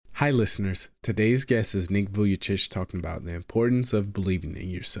Hi, listeners. Today's guest is Nick Vujicic talking about the importance of believing in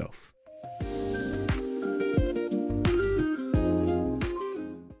yourself.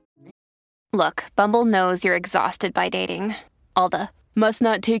 Look, Bumble knows you're exhausted by dating. All the must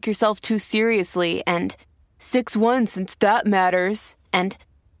not take yourself too seriously and 6'1" since that matters. And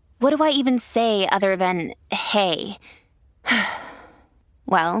what do I even say other than hey?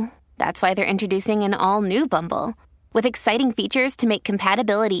 Well, that's why they're introducing an all-new Bumble with exciting features to make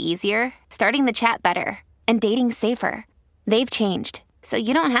compatibility easier, starting the chat better, and dating safer. They've changed, so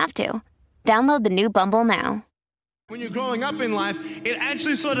you don't have to. Download the new Bumble now. When you're growing up in life, it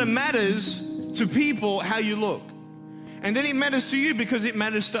actually sort of matters to people how you look. And then it matters to you because it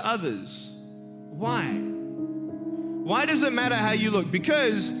matters to others. Why? Why does it matter how you look?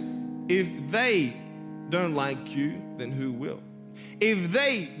 Because if they don't like you, then who will? If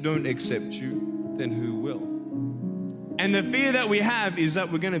they don't accept you, then who will? And the fear that we have is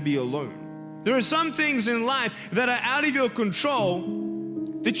that we're going to be alone. There are some things in life that are out of your control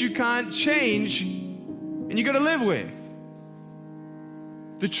that you can't change and you got to live with.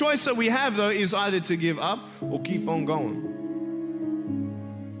 The choice that we have, though, is either to give up or keep on going.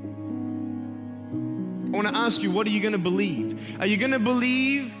 I want to ask you, what are you going to believe? Are you going to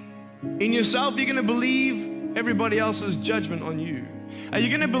believe in yourself? Are you going to believe everybody else's judgment on you? Are you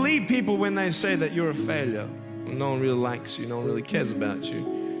going to believe people when they say that you're a failure? No one really likes you, no one really cares about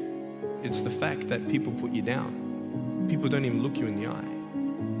you. It's the fact that people put you down. People don't even look you in the eye.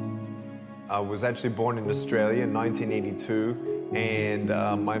 I was actually born in Australia in 1982, and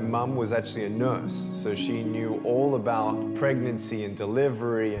my mum was actually a nurse, so she knew all about pregnancy and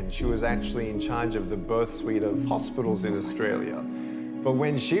delivery, and she was actually in charge of the birth suite of hospitals in Australia. But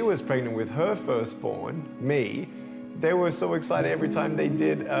when she was pregnant with her firstborn, me, they were so excited every time they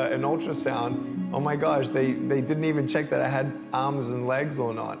did an ultrasound. Oh my gosh, they didn't even check that I had arms and legs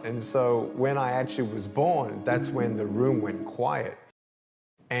or not. And so when I actually was born, that's when the room went quiet.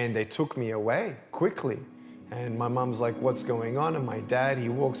 And they took me away quickly. And my mom's like, what's going on? And my dad, he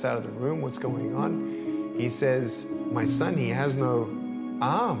walks out of the room, what's going on? He says, my son, he has no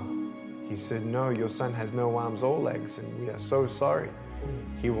arm. He said, no, your son has no arms or legs, and we are so sorry.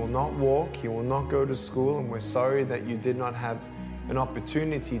 He will not walk, he will not go to school, and we're sorry that you did not have an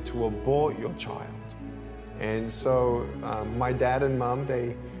opportunity to abort your child. And so my dad and mom,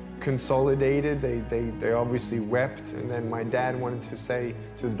 they consolidated, they obviously wept, and then my dad wanted to say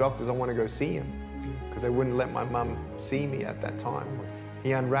to the doctors, I want to go see him, because they wouldn't let my mom see me at that time.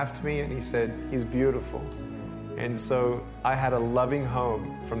 He unwrapped me and he said, he's beautiful. And so I had a loving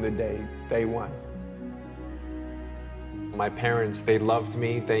home from the day one. My parents, they loved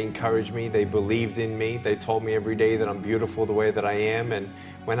me, they encouraged me, they believed in me. They told me every day that I'm beautiful the way that I am. And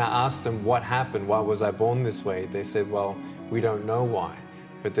when I asked them what happened, why was I born this way, they said, well, we don't know why,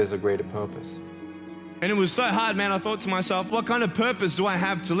 but there's a greater purpose. And it was so hard, man. I thought to myself, what kind of purpose do I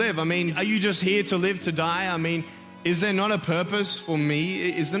have to live? I mean, are you just here to live to die? I mean, is there not a purpose for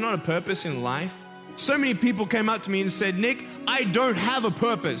me? Is there not a purpose in life? So many people came up to me and said, Nick, I don't have a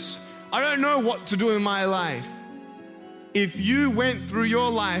purpose. I don't know what to do in my life. If you went through your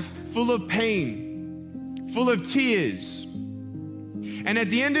life full of pain, full of tears, and at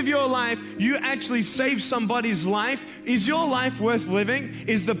the end of your life, you actually saved somebody's life, is your life worth living?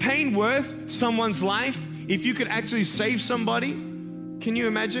 Is the pain worth someone's life? If you could actually save somebody, can you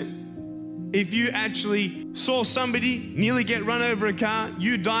imagine? If you actually saw somebody nearly get run over a car,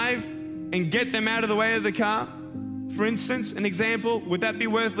 you dive and get them out of the way of the car, for instance, an example, would that be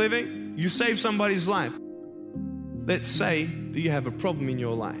worth living? You save somebody's life. Let's say that you have a problem in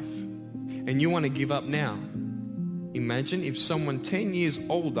your life and you want to give up now. Imagine if someone 10 years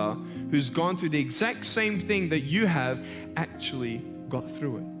older who's gone through the exact same thing that you have actually got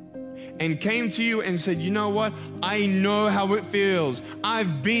through it and came to you and said, you know what? I know how it feels.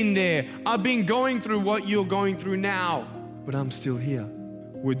 I've been there. I've been going through what you're going through now, but I'm still here.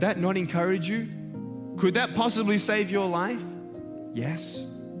 Would that not encourage you? Could that possibly save your life? Yes.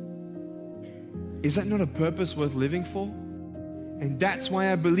 Is that not a purpose worth living for? And that's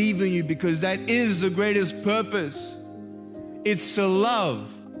why I believe in you, because that is the greatest purpose. It's to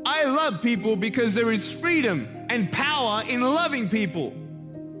love. I love people because there is freedom and power in loving people.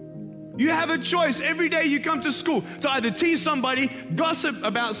 You have a choice every day you come to school to either tease somebody, gossip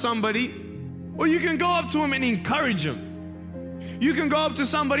about somebody, or you can go up to them and encourage them. You can go up to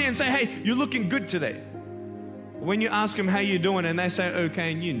somebody and say, hey, you're looking good today. When you ask them how you doing and they say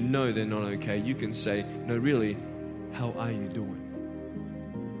okay, and you know they're not okay, you can say, no, really, how are you doing?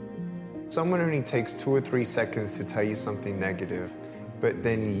 Someone only takes 2 or 3 seconds to tell you something negative, but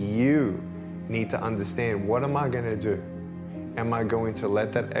then you need to understand, what am I going to do? Am I going to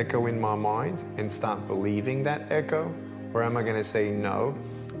let that echo in my mind and start believing that echo? Or am I going to say, no,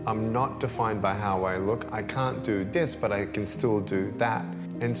 I'm not defined by how I look. I can't do this, but I can still do that.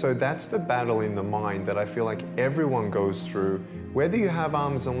 And so that's the battle in the mind that I feel like everyone goes through, whether you have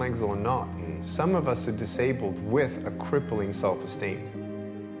arms and legs or not. Some of us are disabled with a crippling self-esteem.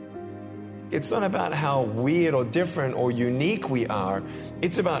 It's not about how weird or different or unique we are.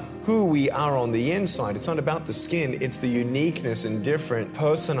 It's about who we are on the inside. It's not about the skin. It's the uniqueness and different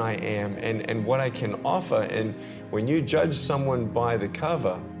person I am and what I can offer. And when you judge someone by the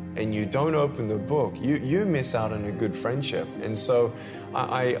cover and you don't open the book, you miss out on a good friendship. And so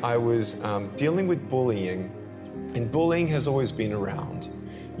I was dealing with bullying, and bullying has always been around.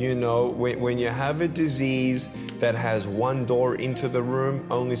 You know, when you have a disease that has one door into the room,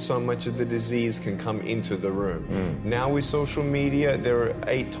 only so much of the disease can come into the room. Now with social media, there are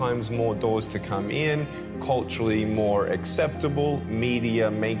 8 times more doors to come in, culturally more acceptable.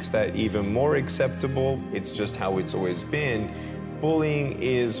 Media makes that even more acceptable. It's just how it's always been. Bullying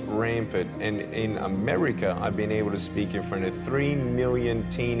is rampant, and in America, I've been able to speak in front of 3 million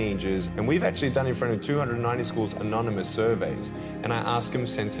teenagers, and we've actually done in front of 290 schools anonymous surveys, and I ask them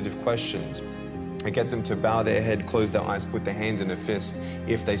sensitive questions. I get them to bow their head, close their eyes, put their hand in a fist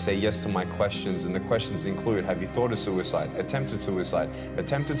if they say yes to my questions, and the questions include, have you thought of suicide, attempted suicide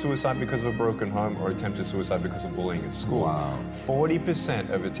because of a broken home, or attempted suicide because of bullying at school. Wow. 40%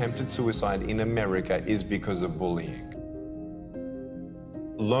 of attempted suicide in America is because of bullying.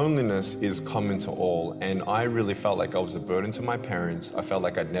 Loneliness is common to all, and I really felt like I was a burden to my parents. I felt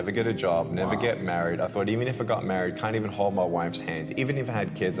like I'd never get a job, never get married. I thought even if I got married, can't even hold my wife's hand. Even if I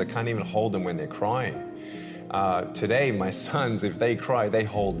had kids, I can't even hold them when they're crying. Today, my sons, if they cry, they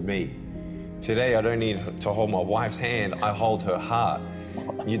hold me. Today, I don't need to hold my wife's hand, I hold her heart.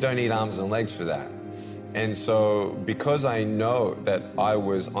 You don't need arms and legs for that. And so, because I know that I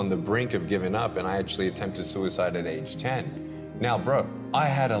was on the brink of giving up, and I actually attempted suicide at age 10, now, bro, I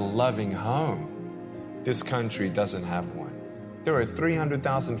had a loving home. This country doesn't have one. There are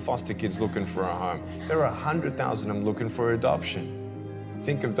 300,000 foster kids looking for a home. There are 100,000 of them looking for adoption.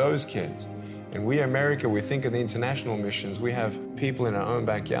 Think of those kids. And we, America, we think of the international missions. We have people in our own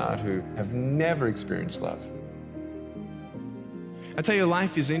backyard who have never experienced love. I tell you,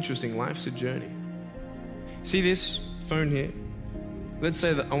 life is interesting. Life's a journey. See this phone here? Let's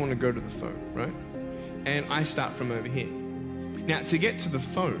say that I want to go to the phone, right? And I start from over here. Now, to get to the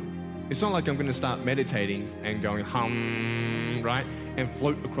phone, it's not like I'm going to start meditating and going hum, right, and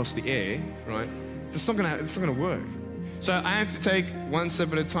float across the air, right? It's not going to work. So I have to take one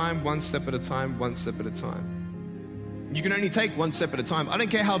step at a time, one step at a time, one step at a time. You can only take one step at a time. I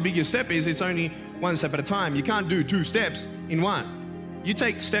don't care how big your step is, it's only one step at a time. You can't do 2 steps in one. You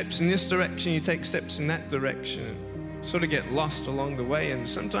take steps in this direction, you take steps in that direction, sort of get lost along the way, and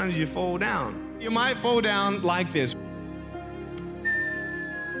sometimes you fall down. You might fall down like this.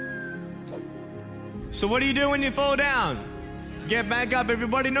 So what do you do when you fall down? Get back up.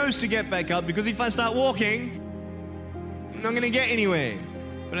 Everybody knows to get back up, because if I start walking, I'm not going to get anywhere.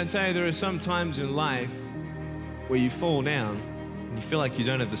 But I tell you, there are some times in life where you fall down and you feel like you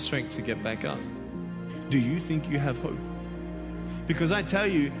don't have the strength to get back up. Do you think you have hope? Because I tell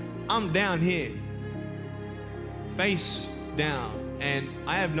you, I'm down here, face down, and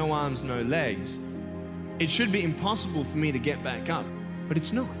I have no arms, no legs. It should be impossible for me to get back up, but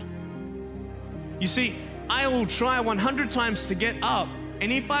it's not. You see, I will try 100 times to get up,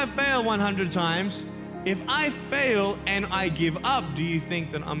 and if I fail 100 times, if I fail and I give up, do you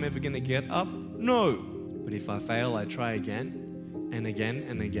think that I'm ever going to get up? No. But if I fail, I try again and again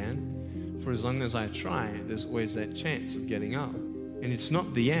and again. For as long as I try, there's always that chance of getting up. And it's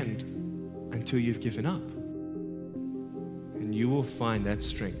not the end until you've given up. And you will find that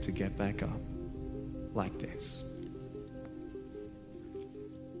strength to get back up like this.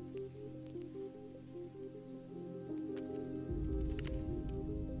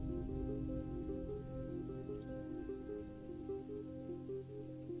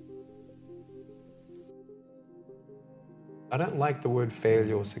 I don't like the word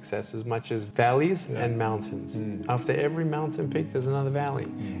failure or success as much as valleys and mountains. After every mountain peak, there's another valley.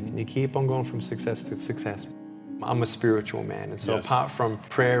 And you keep on going from success to success. I'm a spiritual man, and so apart from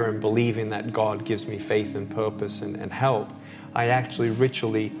prayer and believing that God gives me faith and purpose and help, I actually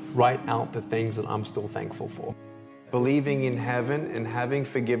ritually write out the things that I'm still thankful for. Believing in heaven and having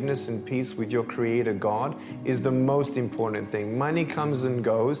forgiveness and peace with your Creator God is the most important thing. Money comes and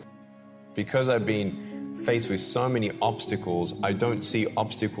goes. Because I've been faced with so many obstacles, I don't see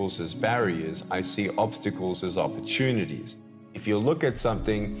obstacles as barriers, I see obstacles as opportunities. If you look at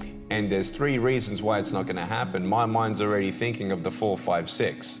something and there's 3 reasons why it's not going to happen, my mind's already thinking of the 4, 5,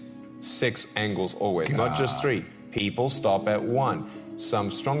 6. 6 angles always, not just 3. People stop at 1.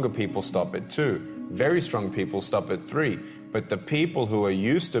 Some stronger people stop at 2. Very strong people stop at 3. But the people who are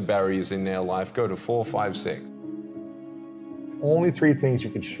used to barriers in their life go to 4, 5, 6. Only 3 things you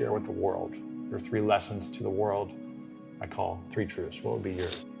could share with the world, or 3 lessons to the world, I call 3 truths. What would be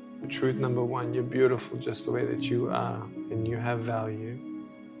yours? Truth number 1, you're beautiful just the way that you are, and you have value.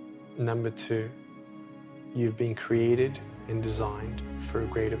 Number 2, you've been created and designed for a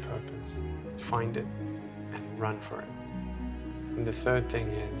greater purpose. Find it and run for it. And the third thing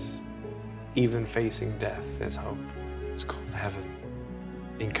is, even facing death, there's hope. It's called heaven.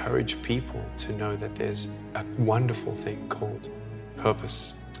 Encourage people to know that there's a wonderful thing called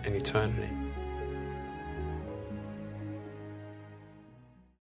purpose and eternity.